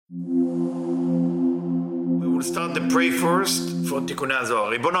We'll start the pray first for Tikkunei Zohar.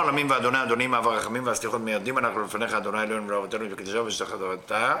 ריבון העולמים ואדוני אדונים, אב הרחמים והסליחות מיידים אנחנו לפניך, אדוני אלוהינו ולאבותינו בקדושה ושתך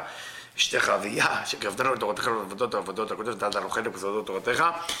תורתה, אשתך אביה, שקרבתנו לתורתך ולעבודות העבודות הקודש, דעת הלוחד ובסודות תורתך,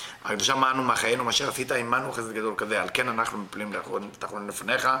 הקדושה מענו מחיינו, מאשר עשית עמנו חסד גדול כזה, על כן אנחנו מפלים תחתונים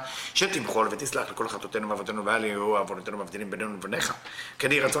לפניך, שתמחול ותסלח לכל חטאותינו ואבותינו, ואל יהיו עוונותינו מבדילים בינינו לבניך,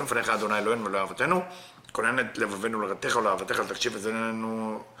 כן יהי רצון לפניך, אדוני אלוהינו ולאבותינו, כונן את לבבינו לרתך ולאהבתך, תקשיב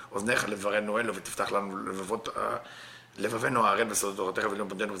אוזניך לברנו אלו ותפתח לנו לבבינו הערל בסודות תורתך ולאום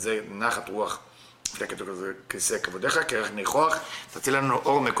פונדנו, וזה נחת רוח פלקת כיסא כבודיך, כרך ניחוח, תציל לנו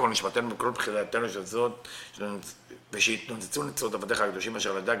אור מקור נשמתנו בכל בחילתנו שזאת, ושיתנוצצו נצרות עבדיך הקדושים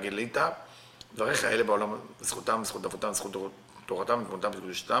אשר לדע גילית, דבריך האלה בעולם, זכותם, זכות אבותם, זכות תורתם, תמותם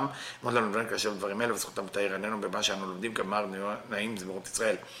וקדושתם, מאוד לנו לבן כאשר דברים אלה, וזכותם תאיר עינינו במה שאנו לומדים כמר נעים זמירות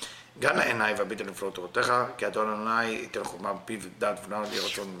ישראל. גן לעיניי והביט על נפלאות תורתך, כי אדוני ייתן חוכמה בפיו דעת ונעם יהי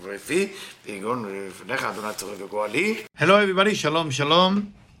רצון ופי, ויגון לפניך אדוני צורך וגואלי. Hello everybody, shalom,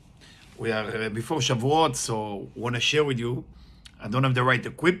 shalom. We are before Shavuot, so I want to share with you. I don't have the right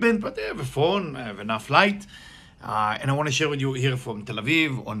equipment, but I have a phone, I have enough light. And I want to share with you here from Tel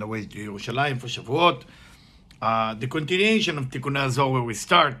Aviv, on the way to Yerushalayim for Shavuot. The continuation of Tikkunei Zohar where we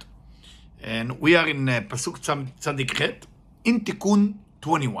start. And we are in Pasuk Tzadik Chet, in Tikkun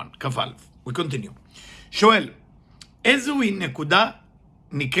 21, כ"א. We continue. שואל, איזוהי נקודה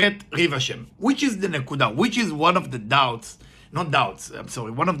נקראת ריב השם? Which is the נקודה? Which is one of the doubts, not doubts, I'm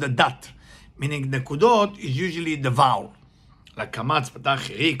sorry, one of the dat, meaning נקודות is usually the vowel. like קמץ, פתח,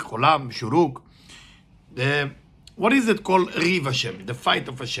 חיריק, חולם, שורוק. What is it called ריב השם? The fight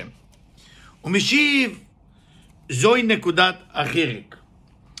of השם. הוא משיב, זוהי נקודת החיריק.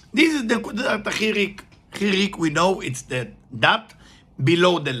 This is נקודת החיריק. חיריק, we know it's the dat,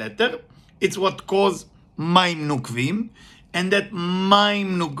 below the letter. It's what caused Maim Nukvim, and that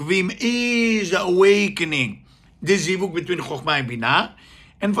Maim Nukvim is awakening the zivuk between Chokhmah and Binah,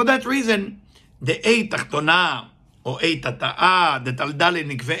 and for that reason, the Ei Tachtona, or Ei Tata'a, the Taldale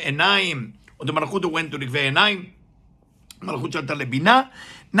Nikve Enaim, or the Malchut who went to Nikve Enaim, Malchut Shalta Lebinah,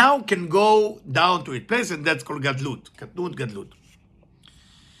 now can go down to its place, and that's called Gadlut, Katnut Gadlut.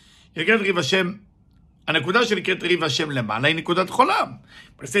 Yagad Riv Hashem, הנקודה שנקראת ריב השם למעלה היא נקודת חולם.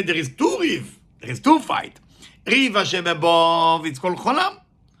 But I said there is two ריב, there is two fight. ריב השם above, it's called חולם.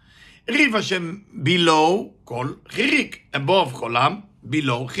 ריב השם below, called חיריק. above חולם,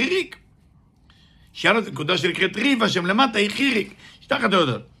 below חיריק. שאלה הנקודה שנקראת ריב השם למטה היא חיריק. שתחת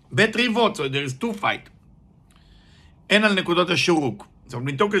יודעות, בית ריבות, so there is two fight. אין על נקודות השורוק. So when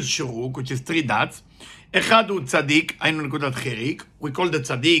we talk about שורוק, which is three dots, אחד הוא צדיק, היינו נקודת חיריק, we call the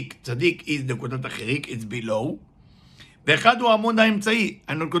צדיק, צדיק is נקודת החיריק, it's below, ואחד הוא עמוד האמצעי,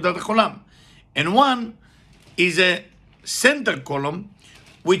 היינו נקודת החולם, and one is a center column,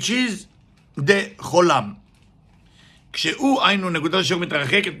 which is the חולם. כשהוא היינו נקודה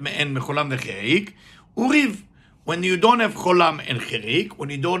שמתרחקת מעין מחולם וחיריק, הוא ריב. When you don't have חולם and חיריק, when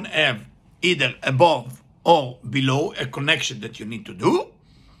you don't have either above or below a connection that you need to do,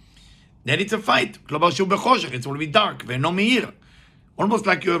 then it's a fight. כלומר שהוא בחושך, it will be dark, ואינו מאיר. Almost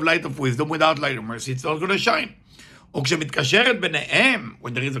like you have light of wisdom without light of mercy, it's not going to shine. או כשמתקשרת ביניהם,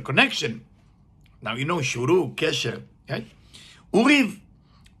 when there is a connection, now you know, שורוק, קשר, okay? הוא ריב,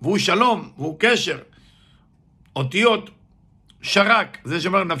 והוא שלום, והוא קשר. אותיות, שרק, זה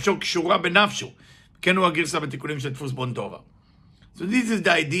שאומר נפשו קשורה בנפשו. כן הוא הגרסה בתיקונים של דפוס בון טובה. So this is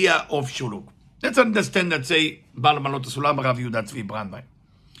the idea of שורוק. Let's understand that say, בעל מעלות הסולם, הרב יהודה צבי ברנדווין.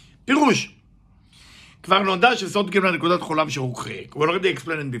 פירוש, כבר נודע שסוד גיל לנקודת חולם שרוק חיריק. We already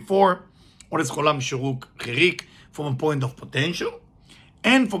explained it before, what is חולם שרוק חיריק, from a point of potential,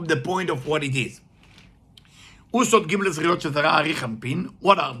 and from the point of what it is. הוא סוד גיל לזריות שזרע ארי חנפין,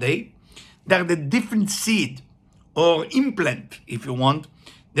 what are they? They are the different seed, or implant, if you want,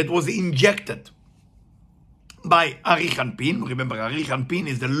 that was injected by Ari Hanpin. Remember, Ari Hanpin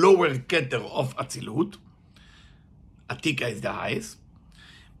is the lower keter of Atzilut. Atika is the highest.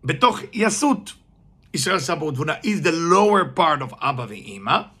 בתוך יסות, ישראל סבא ותבונה is the lower part of Abba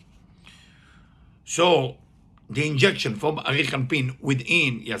ואמא. So, the injection from Ari Hanpin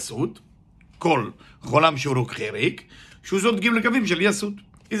within יסות, כל חולם שורוק חיריק, שהוא זאת גיל לקווים של יסות.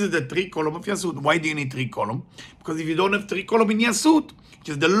 This is the three column of Yasud. Why do you need three column? Because if you don't have three column in Yasud, which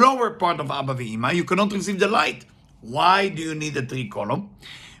is the lower part of Abba Ve'ima, you cannot receive the light. Why do you need a three column?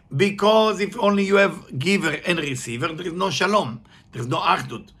 Because if only you have giver and receiver, there is no shalom. There is no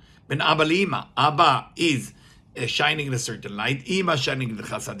achdut. Ben Abba Le'ima. Abba is shining in a certain light. Ima shining in the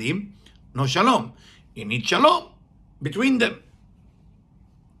chasadim. No shalom. You need shalom between them.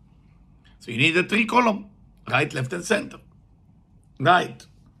 So you need a three column. Right, left, and center. Right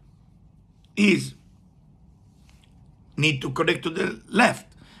is need to connect to the left.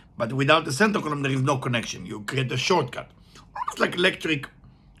 But without the center column, there is no connection. You create a shortcut. Almost like electric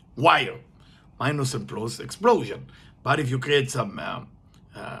wire. Minus and plus explosion. But if you create some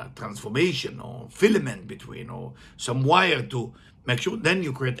transformation or filament between, or some wire to make sure, then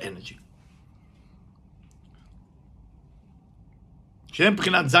you create energy. שהן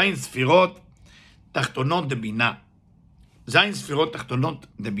מבחינת זין ספירות תחתונות דבינה. זין ספירות תחתונות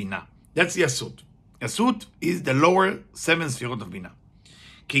דבינה. That's יסות. יסות is the lower 7 ספירות of בינה.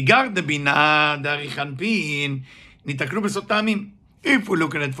 כי גר דבינה דאריך אנפין ניתקנו בסוד טעמים. If we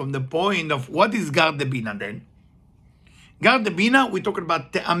look at it from the point of what is גר דבינה then, גר דבינה, we talk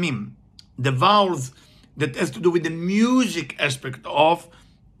about טעמים, the vowels that has to do with the music aspect of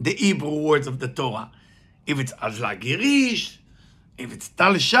the Hebrew words of the Torah. If it's azla girish, if it's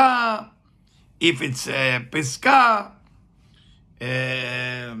talsha, if it's peska,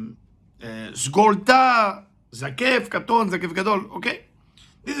 סגולתה, זקף, קטון, זקף גדול, okay?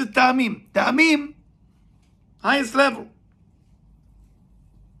 This is טעמים. טעמים, highest level.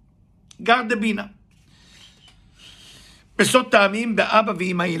 גר דבינה. בסוד טעמים באבא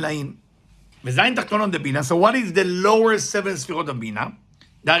ואמא עילאים. וזין תחתונות דבינה. So what is the lower 7 ספירות of בינה?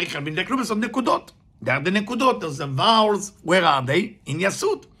 דאריך רבין דקלו בסוד נקודות. They are the nekudot, those the vowels. Where are they? In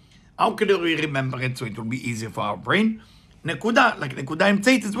Yasud. How can we remember it so it will be easier for our brain? Nekuda, like Nekuda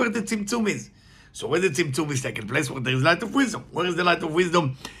Imtzeit is where the Tzimtzum is. So where the Tzimtzum is taking place, where there is light of wisdom. Where is the light of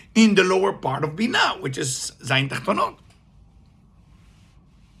wisdom? In the lower part of Binah, which is Zayin Tachtonot.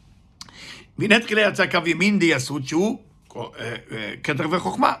 ונתחילה יצא קו ימין דיסוד שהוא כתר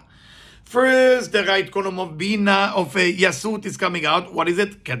וחוכמה. First, the right column of Bina, of Yasut is coming out. What is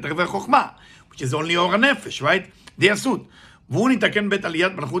it? כתר וחוכמה, which is only אור הנפש, right? דיסוד. והוא ניתקן בית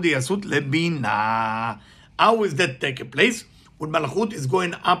עליית מלכות דיסוד לבינה. How is that take place? When Malchut is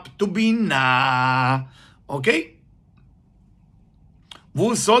going up to Bina. Okay?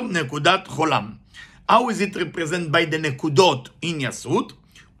 והוא סוד נקודת חולם. How is it represented by the nekudot in Yasud?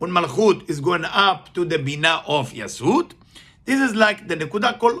 When Malchut is going up to the Bina of Yasud, this is like the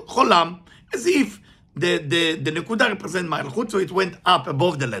nekuda called cholam, as if the nekuda represents Malchut, so it went up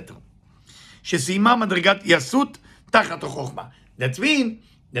above the letter. שסיימה מדרגת יסות תחת החוכמה. That means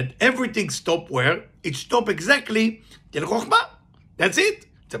that everything stopped where? It stopped exactly till חוכמה. That's it.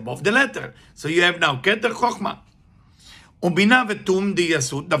 It's above the letter. So you have now כתר חוכמה. ובינה ותום די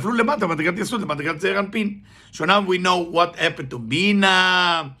יסות נפלו למטה מדרגת יסות למדרגת זעיר אנפין. So now we know what happened to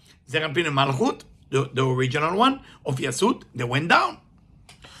בינה, זעיר אנפין and מלכות, the original one of יסות, they went down.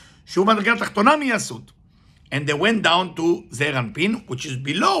 שהוא מדרגת תחתונה מיסות. And they went down to זעיר אנפין, which is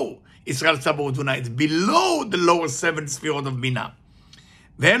below ישראל צבאות תבונה. It's below the lower 7 ספירות of בינה.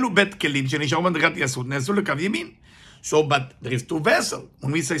 ואלו בית כלים שנשארו מדרגת יסות נעשו לקו ימין. So, but there is 2 vessels.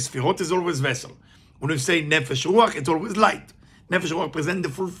 When we say ספירות, it's always vessel. When we say nefesh ruach, it's always light. Nefesh ruach represents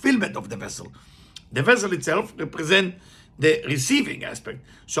the fulfillment of the vessel. The vessel itself represents the receiving aspect.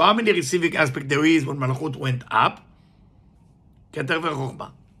 So how many receiving aspects there is when Malchut went up? כתר וחוכמה.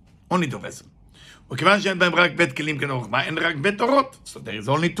 Only 2 vessels. וכיוון שאין בהם רק בית כלים כתר וחוכמה, אין רק בית אורות. So there is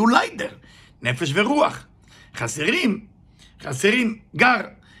only 2 light there. נפש ורוח. חסרים גר.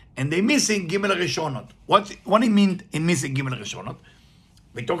 And they missing ג' הראשונות. What do you mean in missing ג' הראשונות?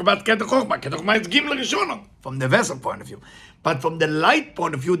 We talk about כתר חוכמה. כתר חוכמה is ג' הראשונות. From the vessel point of view. But from the light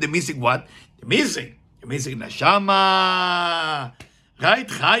point of view, they're missing what? They're missing נשמה. Right?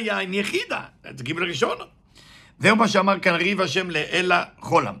 חיה in יחידה. That's ג' הראשונות. זהו מה שאמר כאן ריב השם לאלה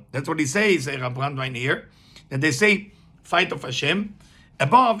חולם. That's what he says, Rab Brandwein here. That they say, fight of Hashem.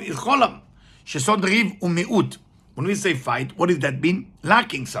 Above is חולם. שסוד ריב הוא מיעוט. When we say fight, what does that mean?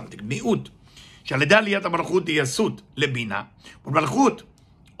 Lacking something, מיעוט. שעל ידי עליית המלכות היא יסות לבינה. ומלכות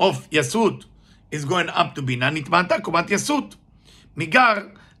of יסות is going up to בינה, נתמעתה קומת יסות. מגר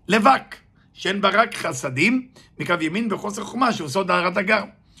לבק, שאין בה רק חסדים, מקו ימין וחוסר חומה, שהוא סוד הערת הגר.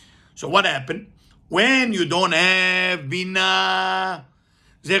 So what happened? When you don't have בינה,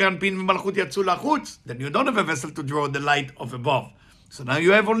 זעיר אנפין ומלכות יצאו לחוץ, then you don't have a vessel to draw the light of above. So now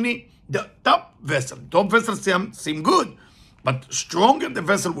you have only the top vessel. Top vessel seem good, but stronger the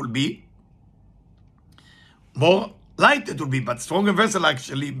vessel will be, more light it will be, but stronger vessel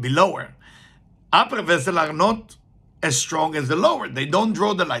actually be lower. Upper vessel are not as strong as the lower. They don't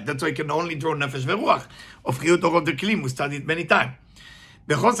draw the light. That's why you can only draw נפש ורוח. of חיות אורות וכלים, we studied many times.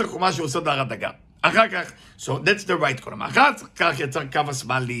 בחוסר חומה שהוא סוד הערת הגר. אחר כך, so that's the right column. אחר כך יצר קו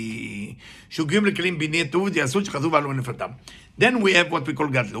השמאלי, שהוגעים לכלים ביני טוב דיסוד שחזו ועלו לנפלתם. Then we have what we call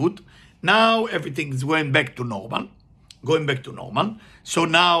גדלות. Now everything is going back to normal. So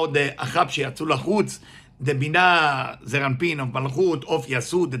now the אחר שיצאו לחוץ, the בינה זעיר אנפין of מלכות of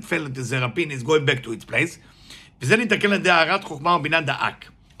יסוד that fell into זעיר אנפין is going back to its place. וזה ניתקל על ידי הערת חוכמה ובינה דאק.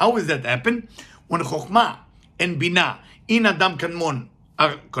 How does that happen? When חוכמה and בינה in אדם קדמון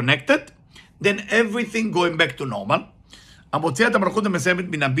are connected, then everything going back to normal. המוציאה את המלכות המסיימת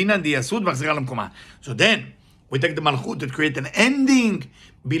מן הבינה דיסות והחזירה למקומה. So then, we take the malchut to create an ending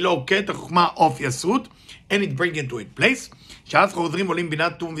below קט החוכמה of יסות, and it bring it to its place. שאז חוזרים עולים בינה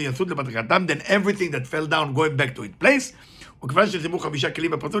תום ויסות לבדרגתם, then everything that fell down going back to its place. וכיוון שחיברו 5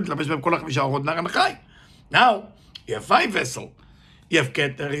 כלים בפרצות, להתלבש בהם כל 5 אורות נר הנחי. Now, you have 5 vessels. You have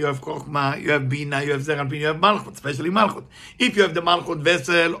Keter, you have Chokhmah, you have Bina, you have Zeir Anpin, you have Malchut, especially Malchut. If you have the Malchut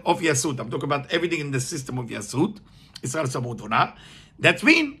vessel of Yasut, I'm talking about everything in the system of Yasut, Israel Samut Vuna, that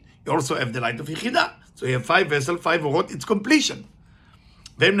means you also have the light of Yechidah. So you have 5 vessels, 5 orot, it's completion.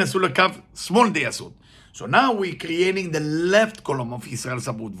 Vem nasu lekav small de Yasut. So now we're creating the left column of Israel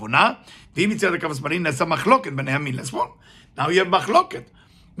Samut Vuna. Vim yitzir lekav smalin nasa machloket b'nehem min lesmol. Now you have machloket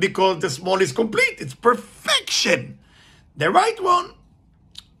because the small is complete, it's perfection. The right one,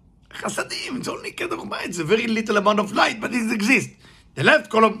 Chasadim, it's only Kedorma, it's a very little amount of light, but it exists. The left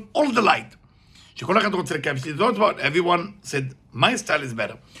column, all the light. Everyone said, my style is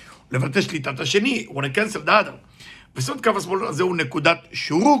better. לבטא שליטת השני, הוא נקנסל דאדר. וסוד קו השמאל הזה הוא נקודת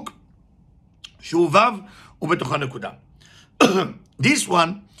שורוק, שהוא וו, ובתוכה נקודה. This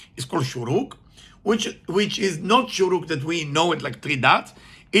one is called shuruk, which is not shuruk that we know it like 3 dots.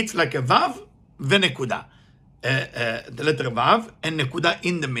 It's like a vav ונקודה. The letter vav and נקודה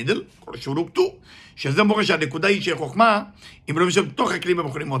in the middle, called shuruk 2. שזה מורה שהנקודה היא שחוכמה, אם לא משהו בתוך הכלים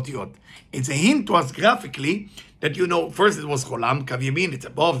המוכנים אותיות. It's a hint to us graphically that you know, first it was cholam, kav yamin, it's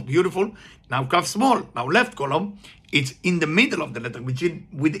above, beautiful. Now kav small, now left column, it's in the middle of the letter, which is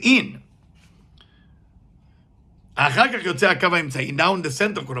within. אחר כך יוצא הקו האמצעי, now in the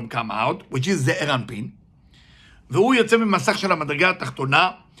center column come out, which is the אנפין, והוא יוצא ממסך של המדרגה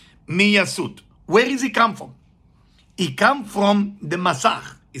התחתונה, מייסות. Where is he come from? He come from the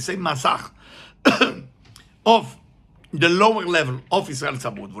מסך, he say מסך, of the lower level of ישראל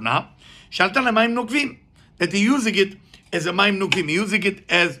סבוד תבונה, שאלת למים נוקבים, that he using it as a מים נוקבים, he using it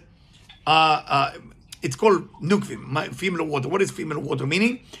as, it's called nukvim, female water. What is female water?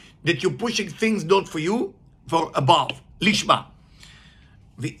 Meaning that you're pushing things not for you, for above, לשמה.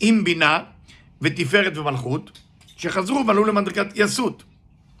 ועם בינה, ותפארת ומלכות, שחזרו ועלו למדרגת יסות.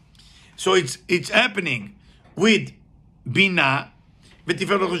 So it's happening with בינה,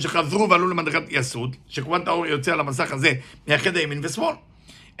 ותפארת ומלכות שחזרו ועלו למדרגת יסות, שכמובן האור יוצא על המסך הזה, מייחד הימין ושמאל.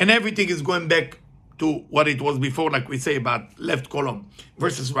 And everything is going back to what it was before, like we say about left column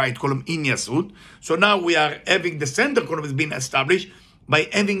versus right column in Yasud. So now we are having the center column is being established by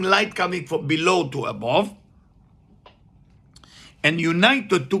having light coming from below to above and unite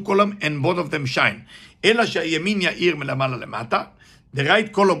the 2 columns and both of them shine. אלא שהימין יאיר מלמעלה למטה, the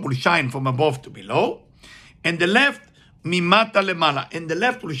right column will shine from above to below, and the left ממטה למעלה, and the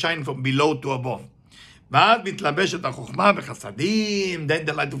left will shine from below to above. ואז מתלבשת החוכמה בחסדים, then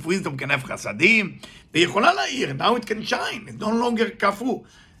the light of wisdom can have חסדים, ויכולה להאיר, now it can shine, it's no longer קפוא,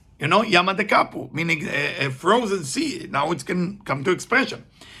 you know, ימה דקפוא, meaning a frozen sea, now it can come to expression.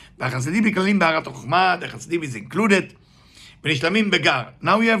 והחסדים בכללים בהערת החוכמה, the חסדים is included, ונשלמים בגר.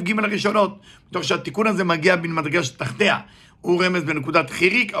 Now you have ג' הראשונות, בתוך שהתיקון הזה מגיע בין מדרגה שתחתיה, הוא רמז בנקודת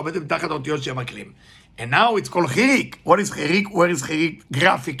חיריק, העובדת מתחת האותיות שהם הכלים. And now it's called חיריק. What is חיריק? Where is חיריק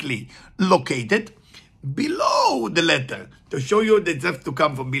graphically located? Below the letter, to show you that it has to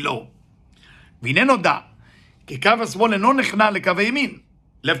come from below. והנה נודע, כי קו השמאל אינו נכנע לקו הימין.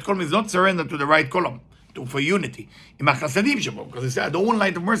 Left column is not surrender to the right column, for unity. עם החסדים שבו, because they say, I don't want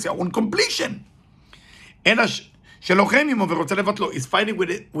light of mercy, I want completion. אלא שלוחם עמו ורוצה לבטלו, is fighting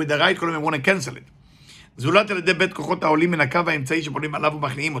with the right column and want to cancel it. זולת על ידי בית כוחות העולים מן הקו האמצעי שבונים עליו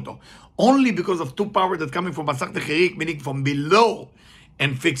ומכניעים אותו. Only because of 2 powers that coming from מסך דחיריק, meaning from below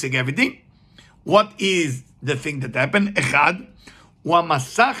and fixing everything. What is the thing that happened? אחד, הוא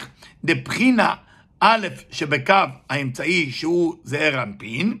המסך דבחינה א' שבקו האמצעי שהוא זעיר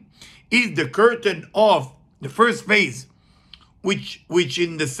אנפין, is the curtain of the first phase, which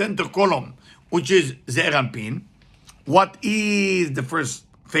in the center column, which is זעיר אנפין. What is the first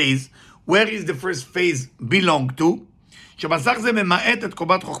phase? Where is the first phase belong to? שמסך זה ממעט את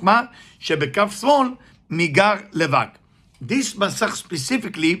קומת חוכמה שבקו שמאל מגר לבק. This מסך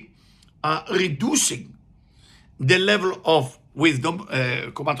specifically reducing the level of wisdom,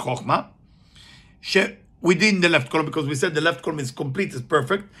 קומת חוכמה, within the left column, because we said the left column is complete, is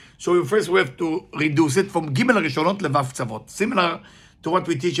perfect. So first we have to reduce it from ג' הראשונות לו' קצוות. Similar to what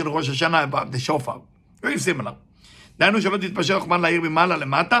we teach in ראש השנה about the shofar. Very similar. דהיינו שלא תתפשר החוכמה להאיר ממעלה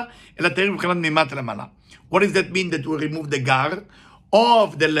למטה, אלא תאיר מבחינת ממטה למעלה. What does that mean that we remove the gar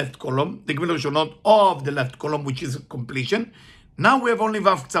of the left column, the Gimel Rishonot of the left column, which is completion. Now we have only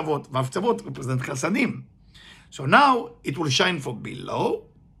Vav Tzavot. Vav Tzavot represent Chasadim. So now it will shine from below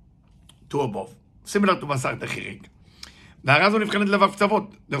to above, similar to Masar Techirik. והערה הזו נבחנת לבב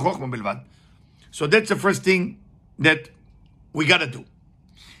קצוות, לחוכמה בלבד. So that's the first thing that we gotta do.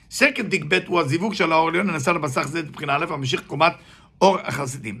 Second thing ב' הוא הזיווג של האור העליון, ננסה לבסך זה מבחינה א', המשיך קומת אור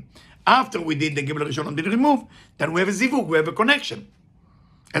החסידים. After we did the גימל הראשון and remove, then we have a זיווג, we have a connection.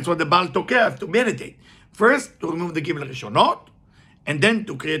 That's what the Baal תוקע, have to meditate. First, to remove the גימל הראשונות, and then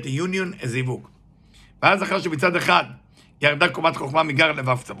to create a union, a זיווג. ואז אחר שבצד אחד ירדה קומת חוכמה מגר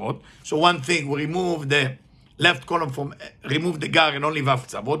לבב קצוות, so one thing, we remove the left column from, remove the gar and only vav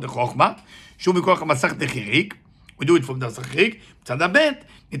tzavot, the chokhmah, שהוא מכוח המסך דחיריק, we do it from the מסך דחיריק, בצד הבית,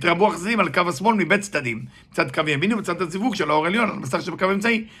 נתרבו החסידים על קו השמאל מבית צדדים, בצד קו ימין ובצד הזיווג של האור העליון, על המסך שבקו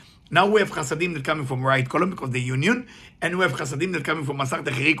האמצעי. Now we have chasadim that coming from right column because the union, and we have chasadim that coming from מסך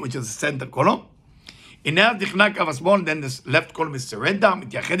דחיריק, which is the center column. הנה אז נכנע קו השמאל, then the left column is surrender,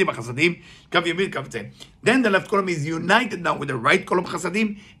 מתייחד עם החסדים, קו ימין, קו צד. Then the left column is united now with the right column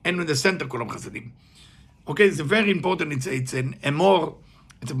חסדים, and with the center column חסדים. Okay, it's very important. It's an Emor.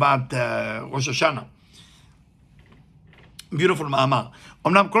 It's about Rosh Hashanah. Beautiful מאמר.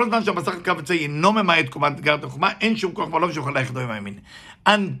 אמנם כל הזמן שהמסך הקו הצאי אינו ממעט קומת גרת החוכמה, אין שום כוח בעולם שיוכל ללכת עם הימין.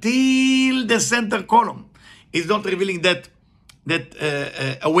 Until the center column is not revealing that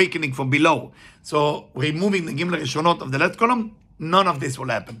awakening from below. So removing the גימל הראשונות of the left column, none of this will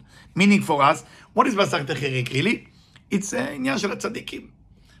happen. Meaning for us, what is מסך תחיריק really? It's עניין של הצדיקים.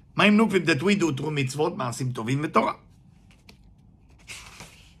 מה עם נוקבים that we do through מצוות, מעשים טובים ותורה?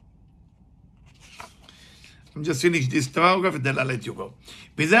 I'm just finish this paragraph and then I'll let you go.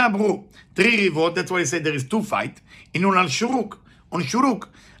 וזה אמרו, 3 ריבות, that's why I say there is 2 fight, אינו על שורוק, on שורוק,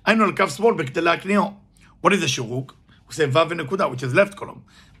 היינו על קו שמאל בכדי להקניעו. What is a שורוק? We say ו' ונקודה, which is left column.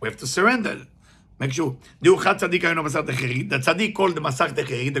 We have to surrender. Make sure. דהו חד צדיק היינו מסך דחירי, the צדיק called the מסך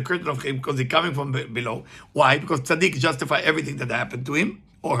דחירי, the curtain of him, because he's coming from below. Why? Because צדיק justify everything that happened to him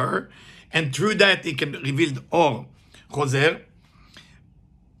or her, and through that he can reveal the אור חוזר.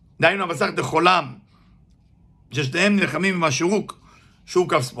 דהיינו המסך דחולם, ששניהם נלחמים עם השורוק, שהוא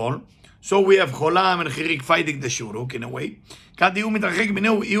קו שמאל. So we have חולם and חיריק fighting the שורוק in a way. כד הוא מתרחק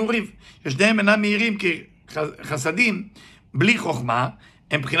ביניהו יהיו ריב, ששניהם אינם מהירים כי חסדים בלי חוכמה,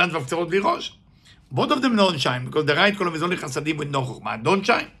 הם בחינת וקצרות בלי ראש. Both of them don't shine, because the right column is only חסדים with no חוכמה, don't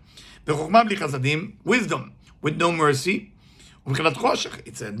shine. וחוכמה בלי חסדים, wisdom, with no mercy, ובחינת חושך,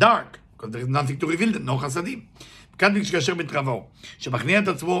 it's a dark, because there is nothing to reveal them, no חסדים. כאן כאשר מתרבו, שמכניע את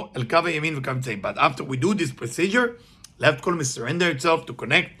עצמו אל קו הימין וקו אמצעי. But after we do this procedure, left column is surrender itself to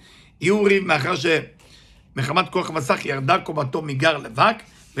connect, יהיו ריב מאחר שמחמת כוח המסך ירדה קומתו מגר לבק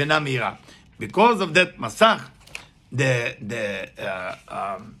ואינה מהירה. Because of that מסך,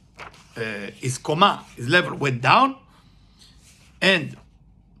 his קומה, his level went down, and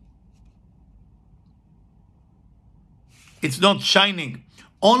it's not shining,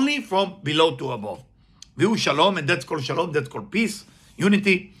 only from below to above. והוא שלום, and that's called שלום, that's called peace,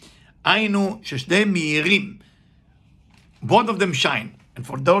 unity. היינו ששניהם מהירים. Both of them shine. And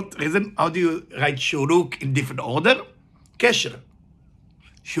for that reason, how do you write shuruk in different order? Kesher.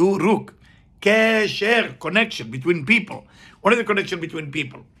 Shuruk. Kesher, connection between people. What is the connection between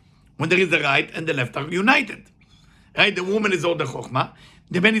people? When there is the right and the left are united. Right? The woman is all the chokhmah,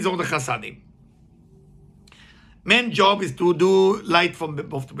 the man is all the chasadim. Man's job is to do light from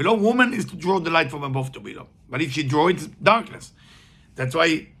above to below. Woman is to draw the light from above to below. But if she draws, it's darkness. That's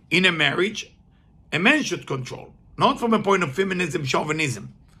why in a marriage, a man should control. Not from a point of feminism,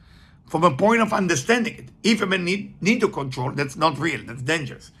 chauvinism. From a point of understanding it. If a man need to control, that's not real. That's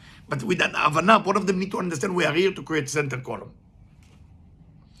dangerous. But with an avana, both of them need to understand we are here to create center column.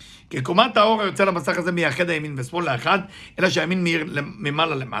 כי קומת האור יוצא למסך הזה מייחד הימין ושמאל לאחד, אלא שהימין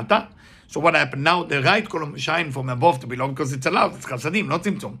ממעלה למטה. So what happened now? The right column shine from above to below because it's allowed, it's חסדים, לא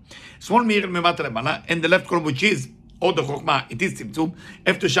צמצום. שמאל מאיר ממטה למעלה, and the left column which is, או החוכמה, it is צמצום,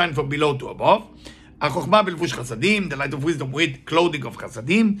 have to shine from below to above. החוכמה בלבוש חסדים, the light of wisdom with clothing of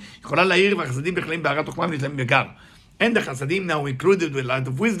חסדים, יכולה להאיר והחסדים בכללים בהערת חוכמה ונתלמים בגר. And the חסדים now included with light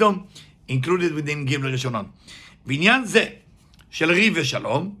of wisdom, included within גימל ראשונות. בעניין זה של ריב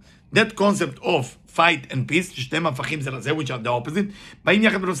ושלום, that concept of fight and peace, ששניהם הפכים זה לזה, which are the opposite, באים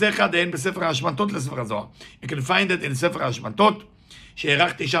יחד בנושא אחד, אין בספר ההשמטות לספר הזוהר. You can find it in ספר ההשמטות,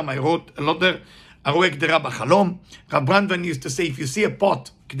 שהערכתי שם הערות, הרואה קדרה בחלום. רב ברנדמן used to say, if you see a pot,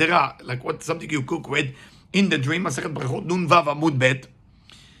 קדרה, like what something you cook with, in the dream, מסכת ברכות, נון וו עמוד ב',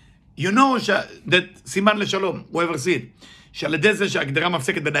 you know that סימן לשלום, whoever see it, שעל ידי זה שהקדרה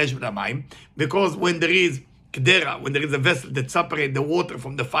מפסקת בין האש ובין המים, because when there is Kedera, when there is a vessel that separates the water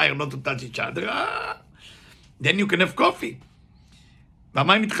from the fire not to touch each other, then you can have coffee.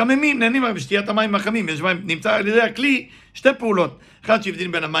 והמים מתחממים, נהנים בשתיית המים החמים. יש מים, נמצא על ידי הכלי שתי פעולות. אחד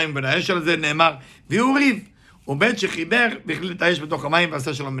שהבדיל בין המים ובין האש, על זה נאמר, והוא ריב. ובן שחיבר והחליט את האש בתוך המים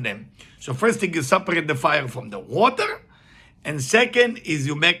ועשה שלום ביניהם. So first thing you separate the fire from the water, and second is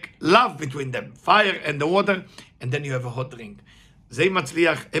you make love between them, fire and the water, and then you have a hot drink. זה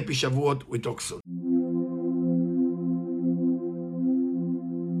מצליח, אפי שבועות, we talk soon.